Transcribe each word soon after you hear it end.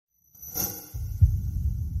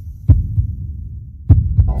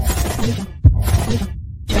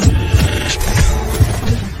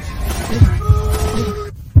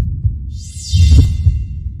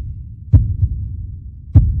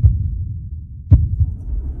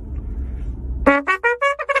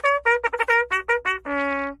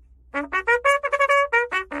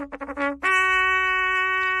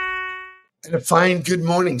And a fine good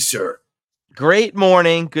morning, sir. Great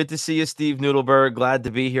morning. Good to see you, Steve Nudelberg. Glad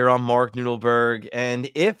to be here. I'm Mark Nudelberg.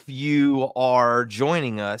 And if you are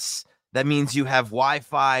joining us, that means you have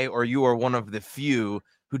Wi-Fi or you are one of the few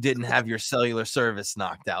who didn't have your cellular service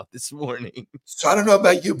knocked out this morning. So I don't know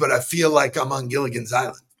about you, but I feel like I'm on Gilligan's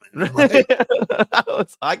Island.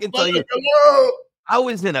 I can tell you, I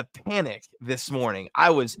was in a panic this morning. I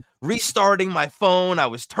was restarting my phone. I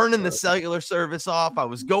was turning the cellular service off. I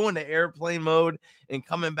was going to airplane mode and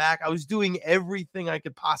coming back. I was doing everything I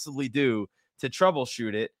could possibly do to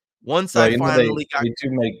troubleshoot it. Once I finally got...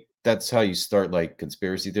 That's how you start like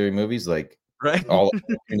conspiracy theory movies, like right? All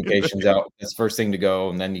communications out. That's first thing to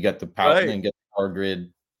go, and then you get the power, and then get the power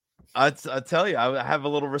grid. I tell you, I have a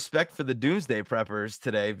little respect for the doomsday preppers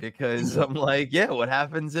today because I'm like, yeah, what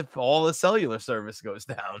happens if all the cellular service goes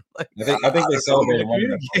down? Like, I think they celebrated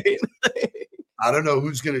one. I don't know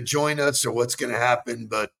who's going to join us or what's going to happen,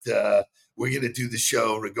 but we're going to do the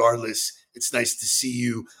show regardless. It's nice to see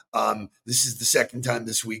you. This is the second time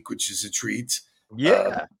this week, which is a treat.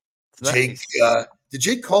 Yeah. Jake, did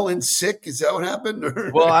Jake call in sick? Is that what happened?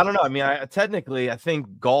 Well, I don't know. I mean, I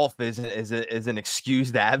think golf is an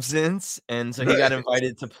excused absence, and so he got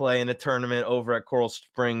invited to play in a tournament over at Coral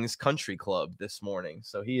Springs Country Club this morning.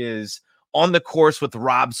 So he is on the course with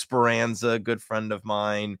Rob Speranza, a good friend of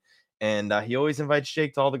mine, and he always invites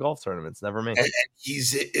Jake to all the golf tournaments. Never me. And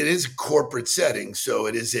it is a corporate setting, so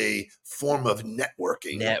it is a form of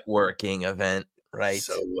networking event, right?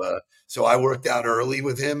 So I worked out early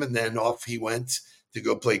with him, and then off he went to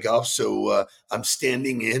go play golf. So I'm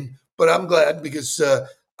standing in, but I'm glad because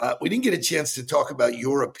we didn't get a chance to talk about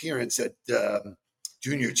your appearance at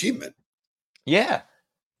Junior Achievement. Yeah,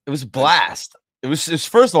 it was a blast. It was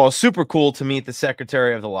first of all super cool to meet the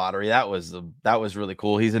secretary of the lottery. That was really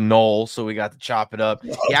cool. He's a Knoll, so we got to chop it up.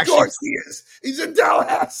 Of course he is. He's in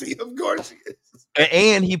Tallahassee. Of course he is.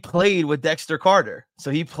 And he played with Dexter Carter.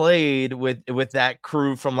 So he played with that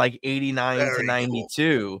crew from like 89 to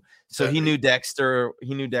 92. Cool. So he knew Dexter.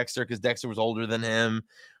 He knew Dexter because Dexter was older than him.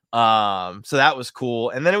 So that was cool.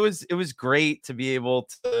 And then it was great to be able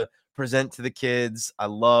to present to the kids.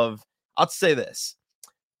 I'll say this.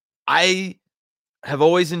 I have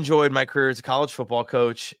always enjoyed my career as a college football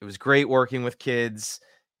coach. It was great working with kids.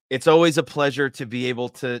 It's always a pleasure to be able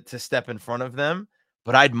to step in front of them.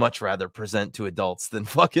 But I'd much rather present to adults than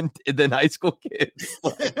high school kids.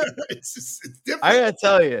 It's different. I gotta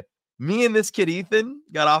tell you, me and this kid Ethan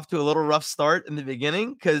got off to a little rough start in the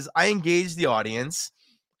beginning because I engaged the audience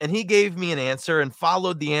and he gave me an answer and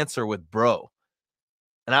followed the answer with bro.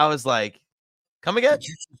 And I was like, come again?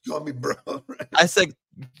 You just call me bro. Right? I said,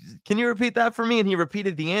 can you repeat that for me? And he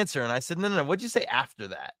repeated the answer. And I said, no. What'd you say after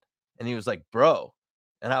that? And he was like, bro.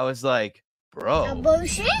 And I was like, bro.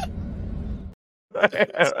 Bullshit.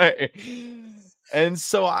 And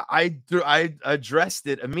so I addressed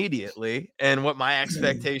it immediately and what my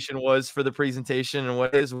expectation was for the presentation and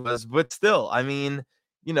what his was, but still, I mean,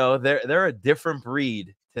 you know, they're a different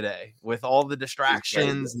breed today with all the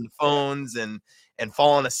distractions and phones and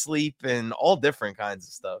falling asleep and all different kinds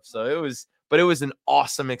of stuff. So it was an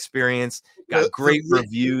awesome experience. Got great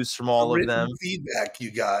reviews from all of them. Feedback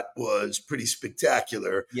you got was pretty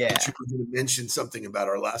spectacular. Yeah. But you were going to mention something about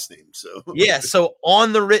our last name. So yeah. So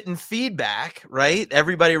on the written feedback, right?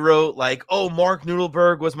 Everybody wrote like, oh, Mark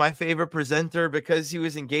Nudelberg was my favorite presenter because he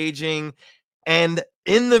was engaging. And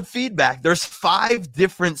in the feedback, there's 5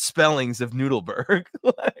 different spellings of Nudelberg.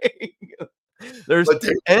 There's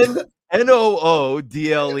Noodleberg,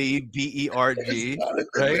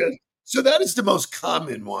 right? So that is the most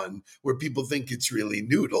common one where people think it's really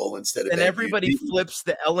noodle instead of. And everybody flips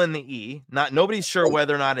the L and the E. Nobody's sure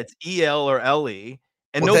whether or not it's EL or LE,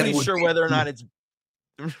 and nobody's sure whether or not it's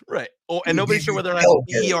right. Oh, and nobody's sure whether or not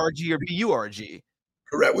it's BERG or BURG.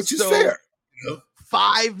 Correct, which is fair. You know?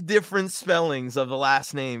 5 different spellings of the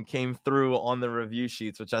last name came through on the review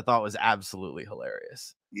sheets, which I thought was absolutely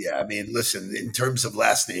hilarious. Yeah, I mean, listen, in terms of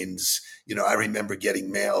last names, you know, I remember getting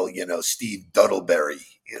mail, you know, Steve Duddleberry,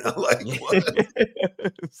 you know, like what?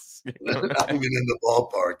 Not even in the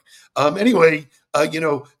ballpark. Anyway, you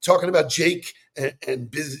know, talking about Jake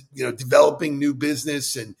and you know, developing new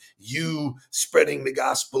business and you spreading the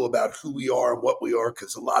gospel about who we are and what we are,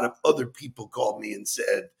 because a lot of other people called me and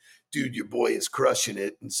said, dude, your boy is crushing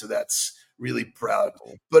it. And so that's really proud.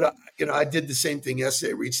 Cool. But, I did the same thing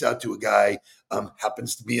yesterday. I reached out to a guy,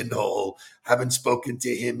 happens to be a Knoll, haven't spoken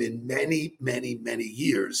to him in many, many, many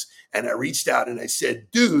years. And I reached out and I said,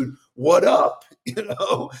 dude, what up?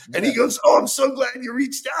 And he goes, oh, I'm so glad you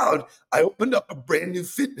reached out. I opened up a brand new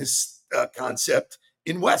fitness concept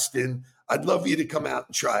in Weston. I'd love you to come out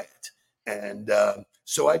and try it. And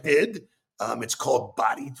so I did. It's called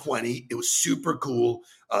Body 20. It was super cool.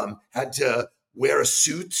 Had to wear a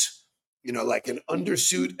suit, like an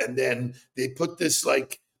undersuit. And then they put this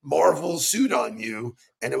like Marvel suit on you.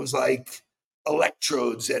 And it was like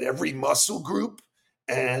electrodes at every muscle group.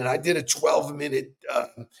 And I did a 12-minute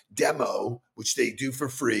demo, which they do for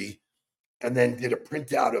free, and then did a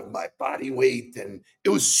printout of my body weight. And it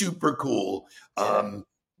was super cool.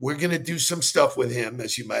 We're going to do some stuff with him,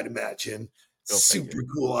 as you might imagine. Super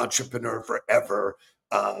cool entrepreneur forever.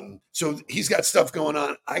 So he's got stuff going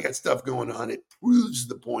on. I got stuff going on. It proves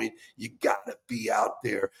the point. You got to be out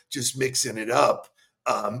there just mixing it up.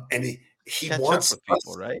 And he wants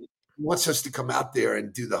people, right? He wants us to come out there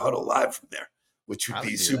and do the Huddle live from there, which would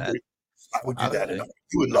be super. That. I would do that.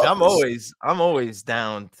 You would love I'm always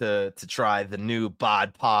down to try the new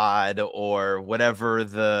bod pod or whatever,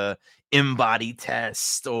 the InBody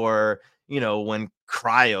test, or when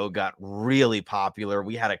cryo got really popular,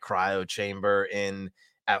 we had a cryo chamber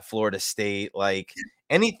at Florida State. Like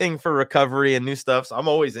anything for recovery and new stuff. So I'm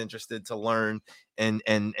always interested to learn and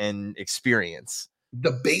experience.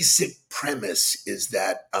 The basic premise is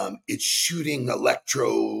that it's shooting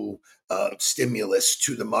electro stimulus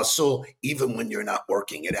to the muscle, even when you're not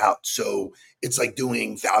working it out. So it's like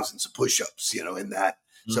doing thousands of push-ups, in that.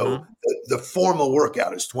 Mm-hmm. So the formal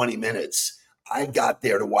workout is 20 minutes. I got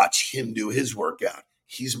there to watch him do his workout.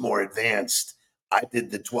 He's more advanced. I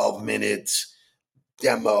did the 12 minutes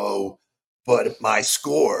demo, but my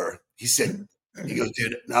score, he goes,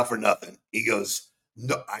 dude, not for nothing. He goes,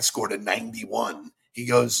 no, I scored a 91. He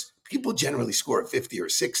goes, people generally score a 50 or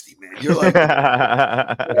 60, man. You're like,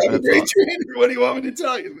 I'm a great trainer. What do you want me to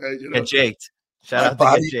tell you, man? Get jaked. Shout out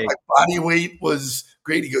to Get Jaked. My body weight was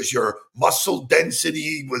great. He goes, your muscle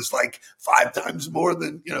density was like 5 times more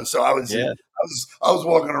than, so I was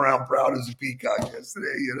walking around proud as a peacock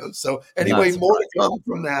yesterday, So anyway, more to come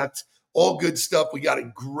from that. All good stuff. We got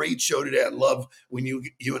a great show today. I love when you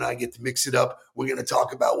and I get to mix it up. We're going to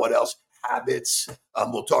talk about what else? Habits.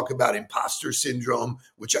 We'll talk about imposter syndrome,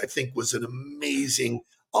 which I think was an amazing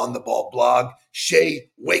on the ball blog. Shay,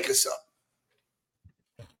 wake us up.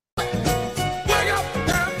 Wake up,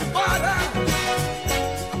 everybody.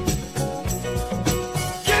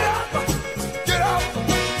 Get up, get up,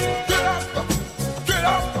 get up, get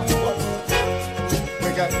up.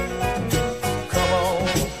 Wake up.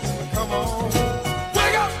 Come on.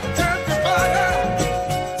 Wake up, everybody.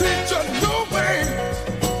 Teach a new way.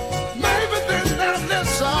 Maybe this and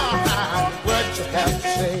this what you have to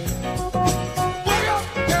say. Wake up,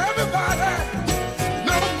 everybody.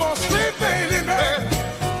 No more sleeping in bed.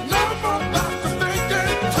 No more about to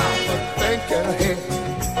thinking. Time for thinking ahead.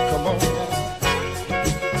 Come on.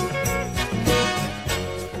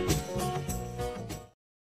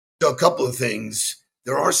 So a couple of things.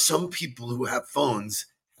 There are some people who have phones.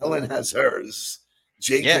 Helen has hers.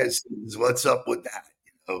 Jake has his. What's up with that?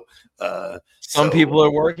 Some people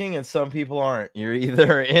are working and some people aren't. You're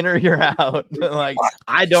either in or you're out. Like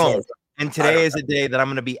I don't. And today is a day that I'm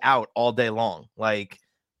going to be out all day long. Like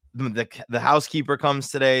the housekeeper comes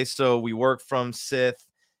today, so we work from Sith,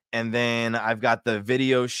 and then I've got the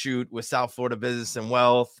video shoot with South Florida Business and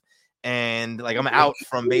Wealth, and like I'm out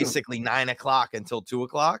from basically 9 o'clock until 2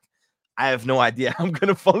 o'clock. I have no idea how I'm going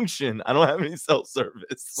to function. I don't have any cell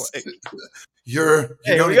service. Like, you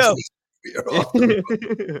don't exist.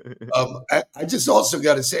 I just also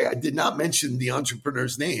got to say, I did not mention the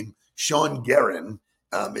entrepreneur's name. Sean Guerin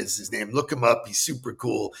is his name. Look him up. He's super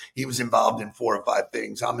cool. He was involved in 4 or 5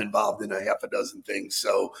 things. I'm involved in a half a dozen things.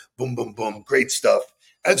 So boom, boom, boom. Great stuff,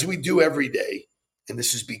 as we do every day. And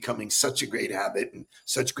this is becoming such a great habit and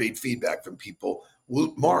such great feedback from people.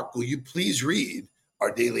 Mark, will you please read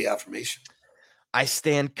our daily affirmation? I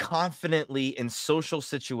stand confidently in social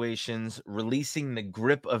situations, releasing the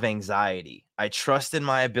grip of anxiety. I trust in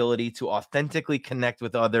my ability to authentically connect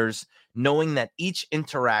with others, knowing that each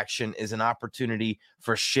interaction is an opportunity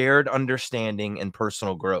for shared understanding and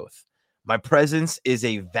personal growth. My presence is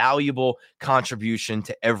a valuable contribution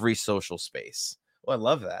to every social space. Well, I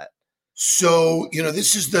love that. So,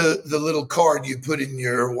 this is the little card you put in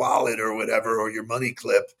your wallet or whatever, or your money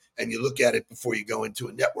clip, and you look at it before you go into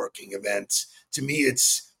a networking event. To me,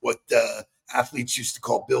 it's what athletes used to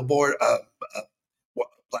call billboard.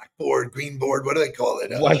 blackboard, green board, what do they call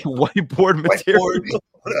it? Whiteboard material.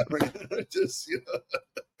 Whiteboard, whatever. Just,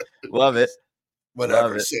 Love it.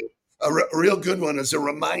 Whatever. So a real good one is a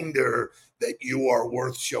reminder that you are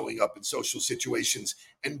worth showing up in social situations.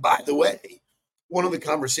 And by the way, one of the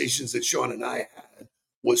conversations that Sean and I had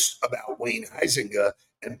was about Wayne Huizinga,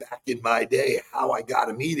 and back in my day, how I got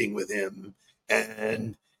a meeting with him.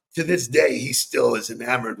 And to this day, he still is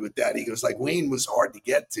enamored with that. He goes, like, Wayne was hard to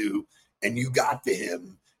get to, and you got to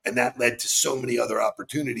him. And that led to so many other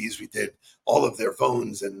opportunities. We did all of their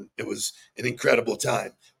phones, and it was an incredible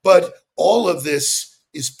time. But all of this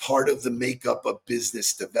is part of the makeup of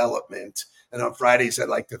business development. And on Fridays, I'd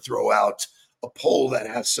like to throw out a poll that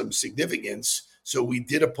has some significance. So we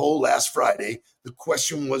did a poll last Friday. The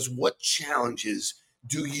question was, what challenges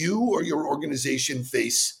do you or your organization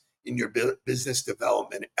face in your business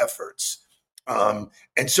development efforts? And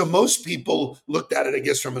so most people looked at it, I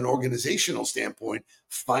guess, from an organizational standpoint,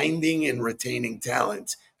 finding and retaining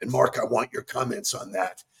talent. And Mark, I want your comments on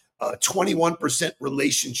that. 21%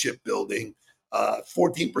 relationship building,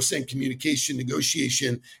 14% communication,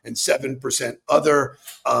 negotiation, and 7% other.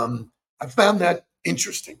 I found that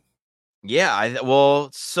interesting. Yeah,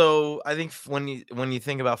 so I think when you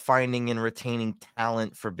think about finding and retaining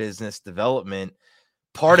talent for business development,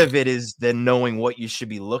 part of it is then knowing what you should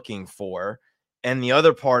be looking for, and the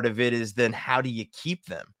other part of it is then how do you keep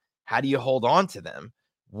them? How do you hold on to them?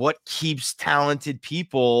 What keeps talented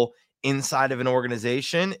people inside of an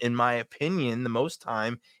organization? In my opinion, the most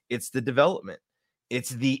time, it's the development. It's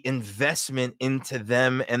the investment into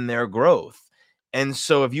them and their growth. And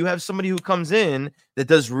so if you have somebody who comes in that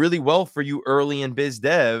does really well for you early in biz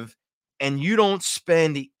dev, and you don't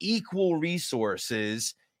spend equal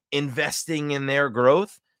resources investing in their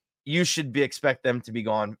growth, you should expect them to be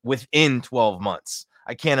gone within 12 months.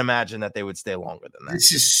 I can't imagine that they would stay longer than that.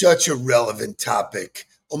 This is such a relevant topic.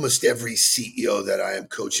 Almost every CEO that I am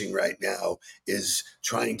coaching right now is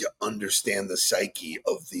trying to understand the psyche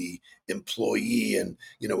of the employee. And,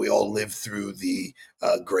 we all live through the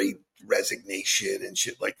great resignation and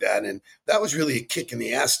shit like that. And that was really a kick in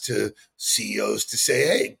the ass to CEOs to say,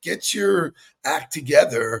 hey, get your act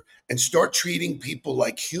together and start treating people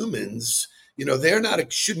like humans.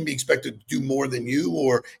 Shouldn't be expected to do more than you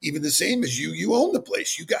or even the same as you. You own the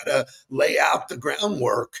place. You got to lay out the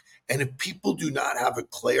groundwork. And if people do not have a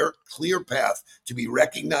clear path to be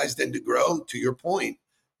recognized and to grow, to your point,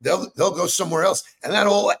 they'll go somewhere else. And that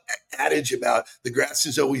whole adage about the grass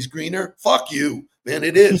is always greener, fuck you, man,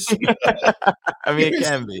 it is. I mean, it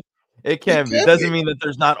can be. It can be. It doesn't mean that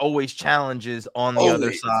there's not always challenges on the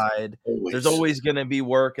other side. There's always going to be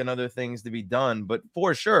work and other things to be done. But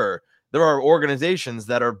for sure, there are organizations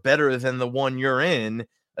that are better than the one you're in,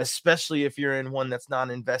 especially if you're in one that's not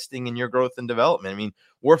investing in your growth and development. I mean,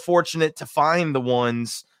 we're fortunate to find the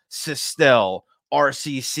ones, Sistel,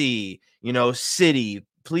 RCC, City,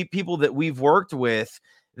 people that we've worked with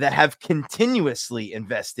that have continuously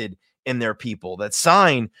invested in their people, that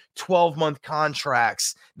sign 12-month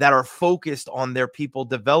contracts that are focused on their people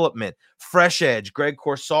development. Fresh Edge, Greg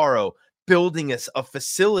Corsaro, building a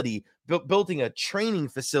facility, building a training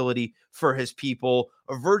facility for his people,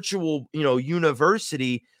 a virtual,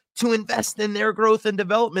 university to invest in their growth and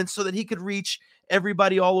development so that he could reach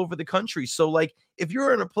everybody all over the country. So like, if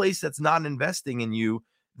you're in a place that's not investing in you,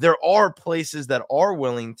 there are places that are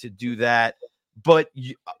willing to do that. But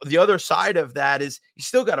the other side of that is you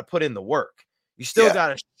still got to put in the work. You still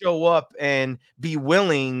got to show up and be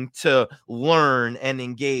willing to learn and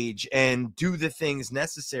engage and do the things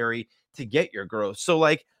necessary to get your growth. So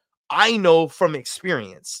like, I know from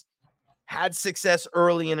experience, had success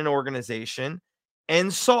early in an organization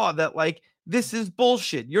and saw that like, this is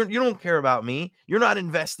bullshit. You don't care about me. You're not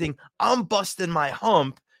investing. I'm busting my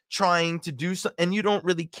hump trying to do so, and you don't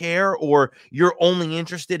really care, or you're only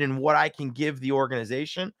interested in what I can give the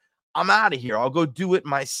organization. I'm out of here. I'll go do it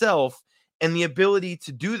myself. And the ability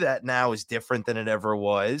to do that now is different than it ever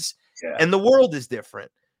was. Yeah. And the world is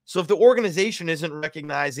different. So if the organization isn't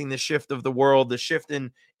recognizing the shift of the world, the shift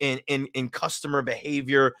in customer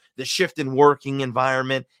behavior, the shift in working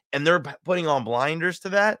environment, and they're putting on blinders to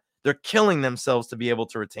that, they're killing themselves to be able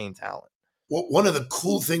to retain talent. Well, one of the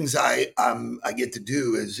cool things I get to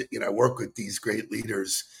do is, I work with these great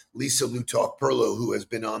leaders. Lisa Lutoff-Perlo, who has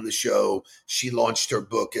been on the show, she launched her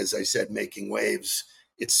book, as I said, Making Waves.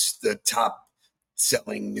 It's the top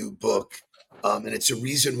selling new book. And it's a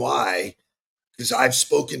reason why, because I've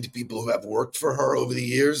spoken to people who have worked for her over the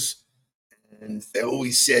years, and they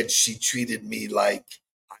always said she treated me like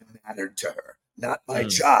I mattered to her, not my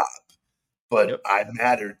job, but I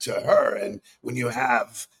mattered to her. And when you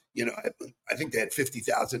have, I think they had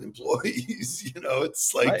 50,000 employees.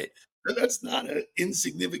 It's like, that's not an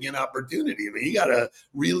insignificant opportunity. I mean, you got to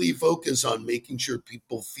really focus on making sure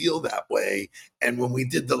people feel that way. And when we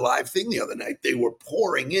did the live thing the other night, they were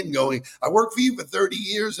pouring in going, I worked for you for 30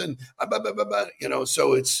 years and blah, blah, blah, blah,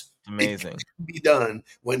 so it's amazing. It can be done.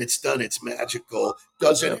 When it's done, it's magical.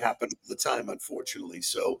 Doesn't happen all the time, unfortunately.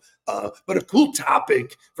 So, but a cool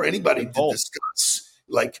topic for anybody to discuss,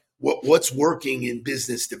 like what's working in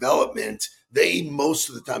business development. They most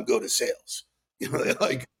of the time go to sales. They're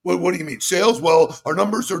like, what do you mean sales? Well, our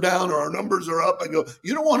numbers are down or our numbers are up. I go,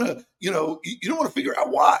 you don't want to, you don't want to figure out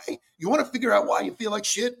why. You want to figure out why you feel like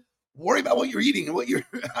shit. Worry about what you're eating and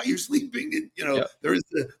how you're sleeping. And,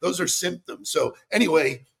 those are symptoms. So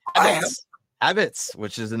anyway, habits,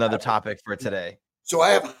 which is another topic for today. So I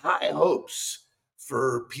have high hopes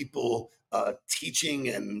for people teaching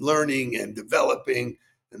and learning and developing.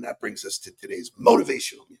 And that brings us to today's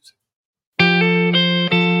motivational music.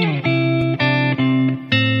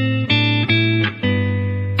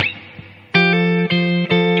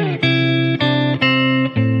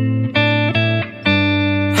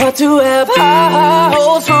 Had to have high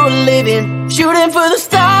hopes for a living, shooting for the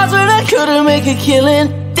stars when I couldn't make a killing.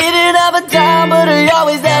 Didn't have a dime, but I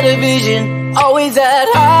always had a vision, always had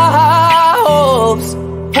high hopes.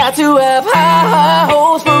 Had to have high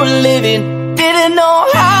hopes for a living, didn't know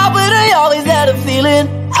how, but I always had a feeling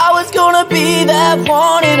I was gonna be that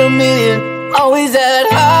one in a million. Always had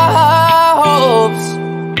high hopes.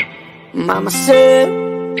 Mama said,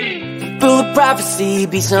 through the prophecy,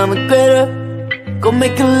 be something greater. Go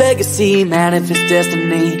make a legacy, manifest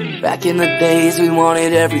destiny. Back in the days we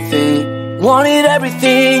wanted everything,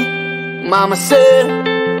 Mama said,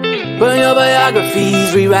 burn your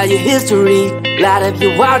biographies, rewrite your history, light up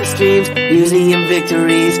your wildest dreams, museum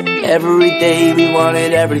victories. Every day we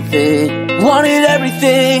wanted everything,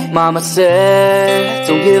 Mama said,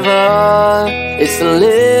 don't give up, it's a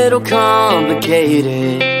little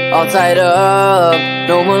complicated. All tied up,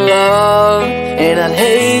 no more love, and I'd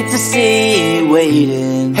hate to see you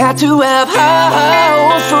waiting. Had to have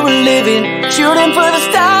high hopes for a living, shooting for the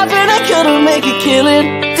stars and I couldn't make a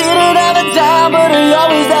killing. Didn't have a dime, but I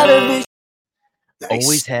always had a vision. Nice.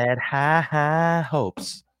 Always had high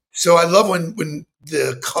hopes. So I love when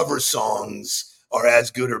the cover songs are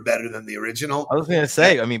as good or better than the original. I was going to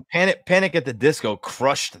say, I mean, Panic at the Disco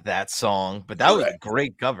crushed that song, but that was a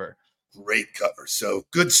great cover. Great cover. So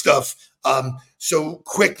good stuff. So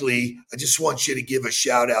quickly, I just want you to give a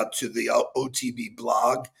shout out to the OTB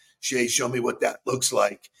blog. Shay, show me what that looks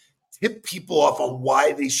like. Tip people off on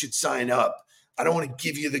why they should sign up. I don't want to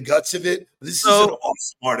give you the guts of it. This is an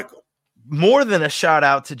awesome article. More than a shout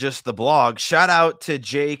out to just the blog, shout out to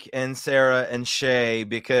Jake and Sarah and Shay,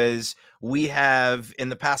 because we have in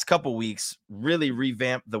the past couple weeks really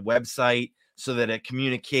revamped the website so that it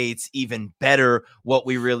communicates even better what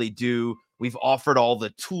we really do. We've offered all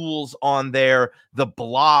the tools on there. The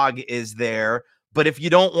blog is there. But if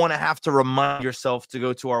you don't want to have to remind yourself to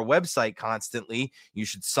go to our website constantly, you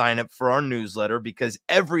should sign up for our newsletter, because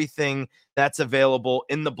everything that's available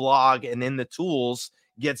in the blog and in the tools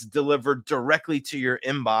gets delivered directly to your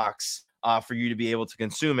inbox for you to be able to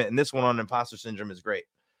consume it. And this one on imposter syndrome is great.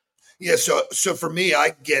 Yeah, so for me,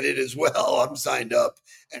 I get it as well. I'm signed up,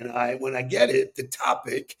 and when I get it, the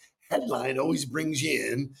topic headline always brings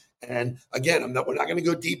you in. And again, we're not going to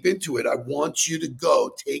go deep into it. I want you to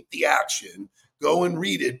go take the action, go and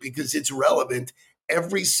read it, because it's relevant.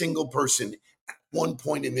 Every single person at one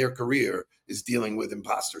point in their career is dealing with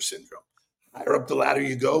imposter syndrome. Higher up the ladder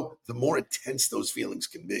you go, the more intense those feelings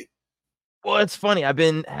can be. Well, it's funny. I've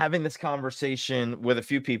been having this conversation with a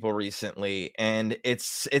few people recently, and it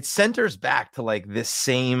centers back to like this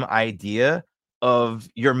same idea of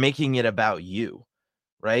you're making it about you,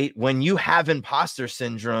 right? When you have imposter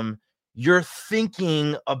syndrome, you're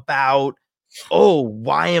thinking about, oh,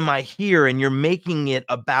 why am I here? And you're making it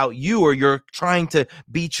about you, or you're trying to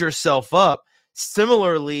beat yourself up.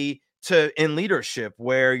 Similarly to in leadership,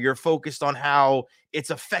 where you're focused on how it's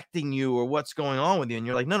affecting you or what's going on with you. And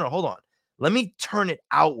you're like, no, hold on. Let me turn it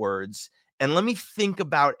outwards and let me think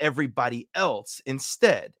about everybody else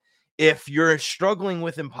instead. If you're struggling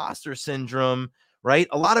with imposter syndrome, right,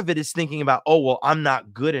 a lot of it is thinking about, oh, well, I'm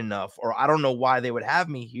not good enough, or I don't know why they would have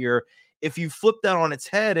me here. If you flip that on its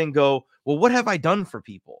head and go, well, what have I done for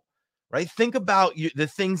people, right? Think about the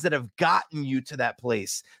things that have gotten you to that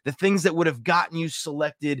place, the things that would have gotten you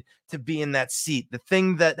selected to be in that seat, the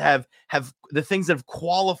things that have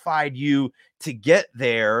qualified you to get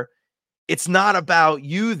there. It's not about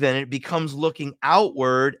you, then it becomes looking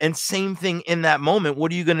outward. And same thing in that moment. What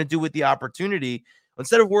are you going to do with the opportunity?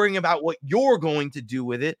 Instead of worrying about what you're going to do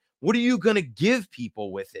with it, What are you going to give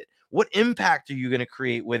people with it? What impact are you going to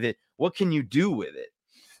create with it? What can you do with it?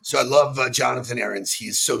 So I love Jonathan Ahrens.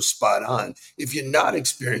 He's so spot on. If you're not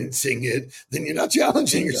experiencing it, then you're not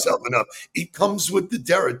challenging yourself enough. It comes with the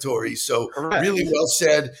territory. So Correct. Really well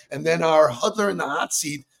said. And then our huddler in the hot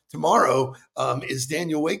seat tomorrow is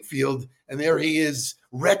Daniel Wakefield. And there he is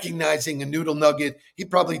recognizing a noodle nugget. He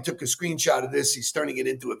probably took a screenshot of this. He's turning it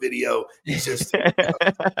into a video. He's just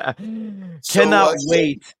cannot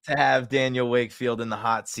wait to have Daniel Wakefield in the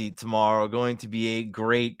hot seat tomorrow. Going to be a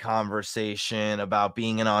great conversation about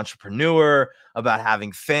being an entrepreneur, about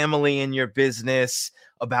having family in your business,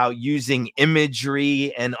 about using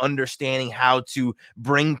imagery and understanding how to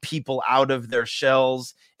bring people out of their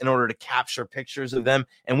shells in order to capture pictures of them.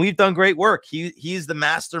 And we've done great work. He's the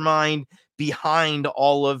mastermind behind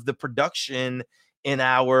all of the production in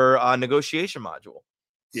our negotiation module.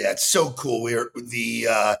 Yeah, it's so cool. We're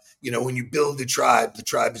when you build the tribe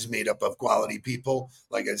is made up of quality people.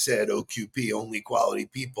 Like I said, OQP, only quality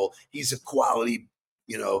people. He's a quality,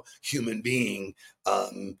 human being.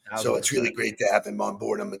 So it's really great to have him on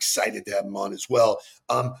board. I'm excited to have him on as well.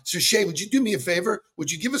 So Shay, would you do me a favor?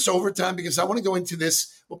 Would you give us overtime? Because I want to go into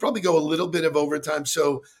this. We'll probably go a little bit of overtime.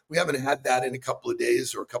 So we haven't had that in a couple of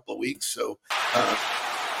days or a couple of weeks. So,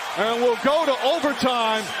 and we'll go to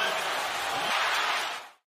overtime.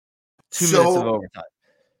 2 minutes of overtime.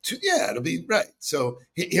 It'll be right. So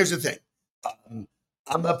here's the thing.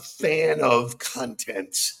 I'm a fan of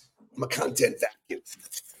content. I'm a content vacuum.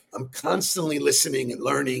 I'm constantly listening and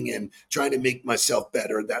learning and trying to make myself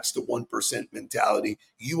better. That's the 1% mentality.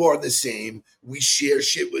 You are the same. We share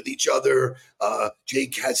shit with each other.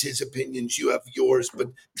 Jake has his opinions. You have yours. But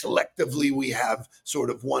collectively, we have sort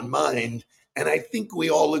of one mind. And I think we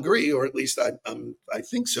all agree, or at least I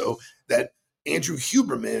think so, that Andrew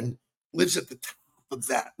Huberman lives at the top of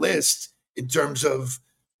that list in terms of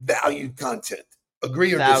valued content.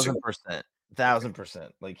 Agree or disagree? 1,000%.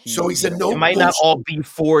 Like he's a no. It might not all be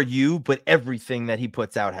for you, but everything that he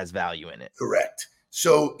puts out has value in it. Correct.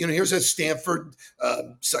 So here's a Stanford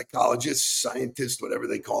psychologist, scientist, whatever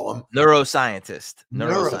they call him, neuroscientist.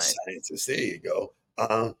 There you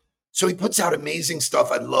go. So he puts out amazing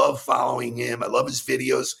stuff. I love following him. I love his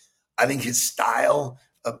videos. I think his style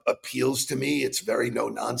appeals to me. It's very no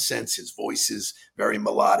nonsense. His voice is very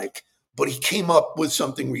melodic. But he came up with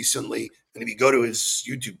something recently, and if you go to his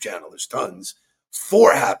YouTube channel, there's tons.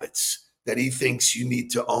 4 habits that he thinks you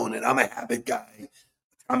need to own. And I'm a habit guy.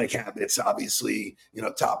 Atomic Habits, obviously,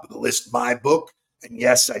 top of the list. My book, and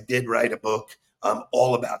yes, I did write a book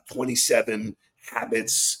all about 27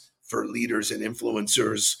 habits for leaders and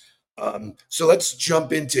influencers. So let's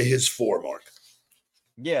jump into his 4, Mark.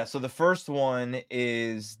 Yeah, so the first one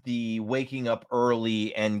is the waking up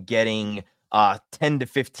early and getting 10 to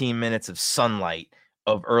 15 minutes of sunlight,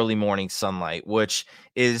 of early morning sunlight, which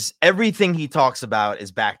is everything he talks about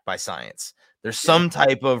is backed by science. There's some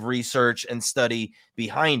type of research and study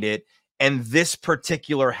behind it. And this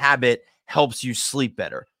particular habit helps you sleep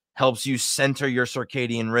better, helps you center your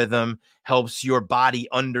circadian rhythm, helps your body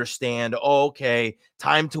understand, okay,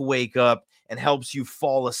 time to wake up, and helps you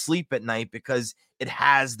fall asleep at night because it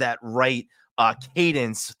has that right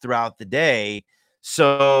cadence throughout the day.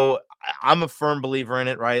 So I'm a firm believer in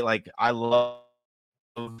it, right? Like I love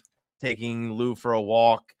taking Lou for a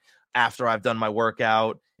walk after I've done my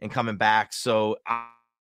workout and coming back. So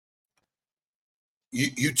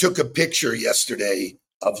you took a picture yesterday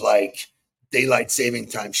of like daylight saving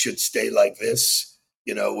time should stay like this,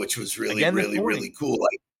 which was really, really cool.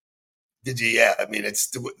 Like, did you? Yeah. I mean,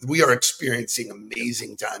 we are experiencing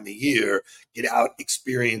amazing time of year. Get out,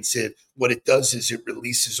 experience it. What it does is it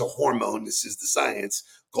releases a hormone. This is the science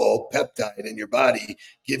called peptide in your body,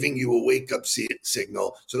 giving you a wake up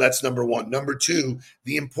signal. So that's number 1. Number 2,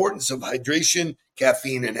 the importance of hydration,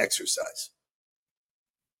 caffeine, and exercise.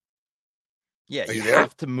 Yeah, you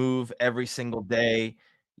have to move every single day.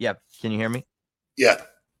 Yeah. Can you hear me? Yeah.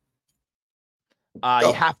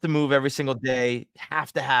 You have to move every single day,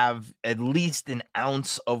 have to have at least an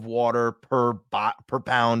ounce of water per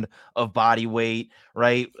pound of body weight,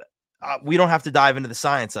 right? We don't have to dive into the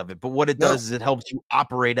science of it, but what it does is it helps you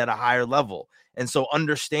operate at a higher level. And so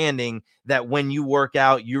understanding that when you work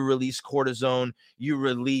out, you release cortisol, you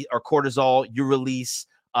release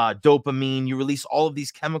dopamine, you release all of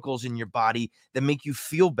these chemicals in your body that make you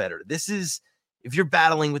feel better. This is, if you're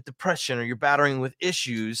battling with depression or you're battling with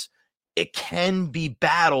issues, it can be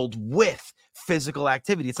battled with physical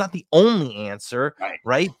activity. It's not the only answer,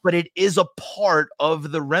 right? But it is a part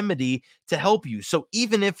of the remedy to help you. So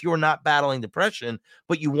even if you're not battling depression,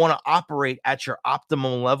 but you want to operate at your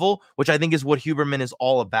optimal level, which I think is what Huberman is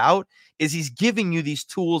all about, is he's giving you these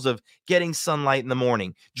tools of getting sunlight in the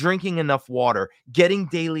morning, drinking enough water, getting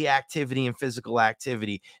daily activity and physical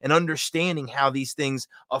activity, and understanding how these things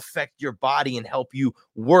affect your body and help you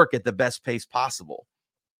work at the best pace possible.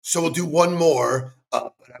 So we'll do one more,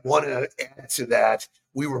 but I want to add to that.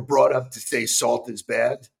 We were brought up to say salt is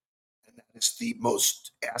bad, and that is the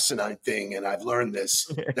most asinine thing. And I've learned this,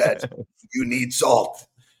 that you need salt.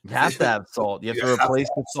 You have to have salt. You have to replace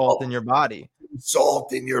the salt in your body.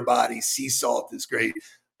 Salt in your body. Sea salt is great.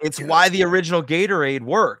 It's why the original Gatorade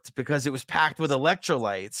worked, because it was packed with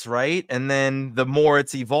electrolytes, right? And then the more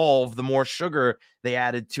it's evolved, the more sugar they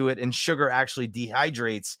added to it, and sugar actually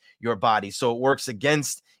dehydrates your body. So it works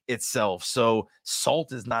against itself. So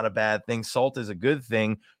salt is not a bad thing. Salt is a good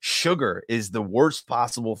thing. Sugar is the worst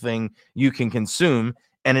possible thing you can consume,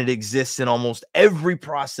 and it exists in almost every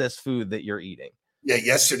processed food that you're eating. Yeah,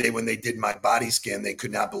 yesterday when they did my body scan, they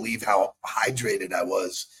could not believe how hydrated I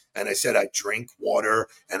was. And I said I drink water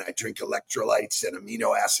and I drink electrolytes and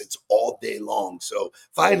amino acids all day long. So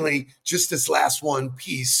finally, just this last one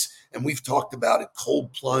piece, and we've talked about it,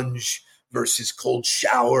 cold plunge versus cold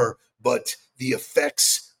shower, but the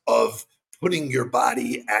effects of putting your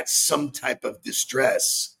body at some type of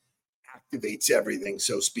distress activates everything.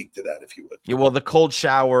 So speak to that if you would. Yeah, well, the cold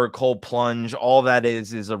shower, cold plunge, all that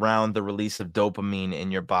is around the release of dopamine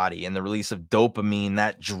in your body. And the release of dopamine,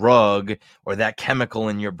 that drug or that chemical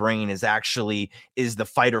in your brain, is the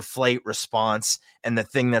fight or flight response, and the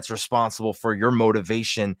thing that's responsible for your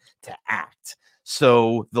motivation to act.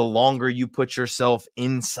 So the longer you put yourself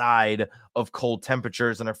inside of cold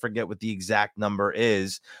temperatures, and I forget what the exact number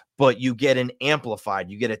is, but you get an amplified,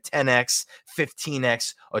 you get a 10x,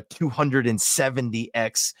 15x, a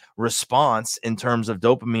 270x response in terms of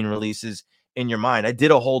dopamine releases in your mind. I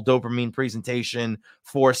did a whole dopamine presentation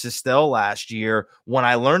for Sistel last year when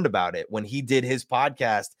I learned about it. When he did his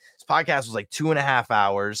podcast was like 2.5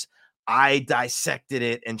 hours. I dissected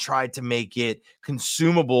it and tried to make it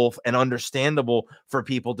consumable and understandable for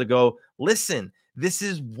people to go, listen, this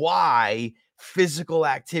is why physical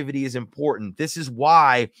activity is important. This is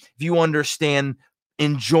why, if you understand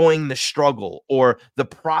enjoying the struggle or the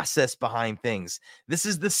process behind things, this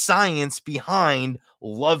is the science behind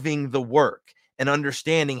loving the work and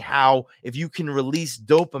understanding how, if you can release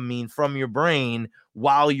dopamine from your brain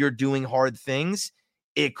while you're doing hard things,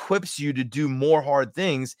 it equips you to do more hard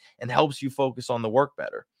things and helps you focus on the work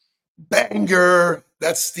better. Banger.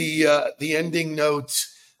 That's the ending note.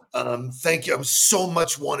 Thank you. I'm so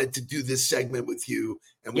much wanted to do this segment with you,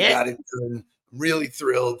 and we got it done. Really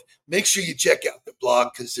thrilled. Make sure you check out the blog,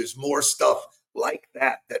 because there's more stuff like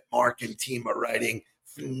that Mark and team are writing.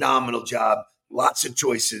 Phenomenal job. Lots of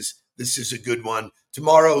choices. This is a good one.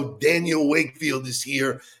 Tomorrow, Daniel Wakefield is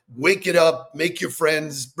here. Wake it up. Make your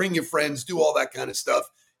friends. Bring your friends. Do all that kind of stuff.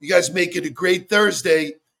 You guys make it a great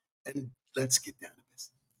Thursday, and let's get down to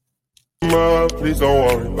business. Please don't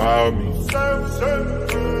worry about me.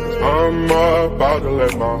 I'm about to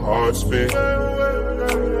let my heart speak.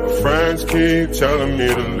 My friends keep telling me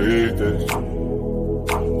to leave this,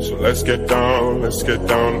 so let's get down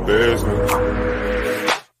to business.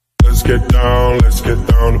 Let's get down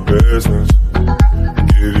to business.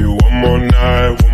 Give you one more night.